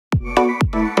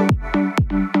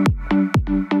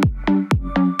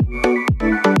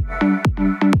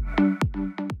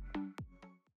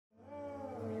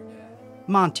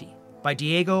Belafonte by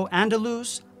Diego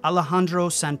Andaluz, Alejandro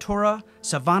Santora,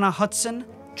 Savannah Hudson,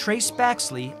 Trace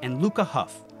Baxley, and Luca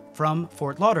Huff from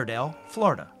Fort Lauderdale,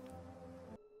 Florida.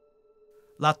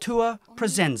 La Tua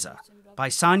Presenza by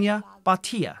Sanya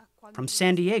Batia from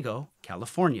San Diego,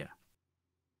 California.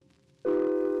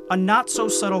 A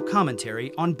not-so-subtle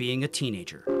commentary on being a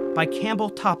teenager by Campbell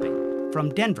Topping from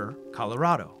Denver,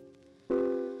 Colorado.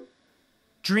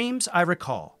 Dreams I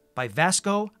Recall by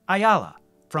Vasco Ayala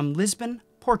from Lisbon,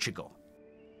 Portugal.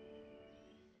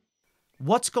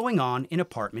 What's Going On in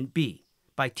Apartment B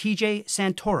by TJ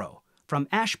Santoro from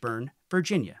Ashburn,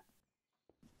 Virginia.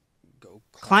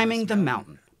 Climbing the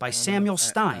Mountain by Samuel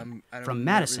Stein from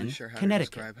Madison,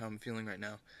 Connecticut. How I'm feeling right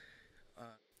now.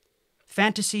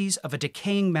 Fantasies of a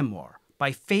Decaying Memoir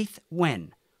by Faith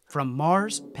Wen from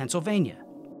Mars, Pennsylvania.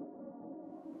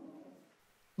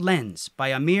 Lens by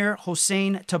Amir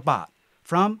Hossein Tabat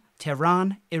from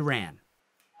Tehran, Iran.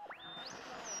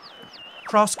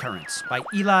 Cross Currents by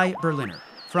Eli Berliner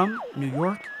from New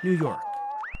York, New York.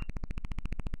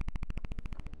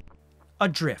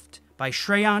 Adrift by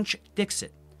Shreyansh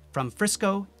Dixit from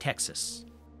Frisco, Texas.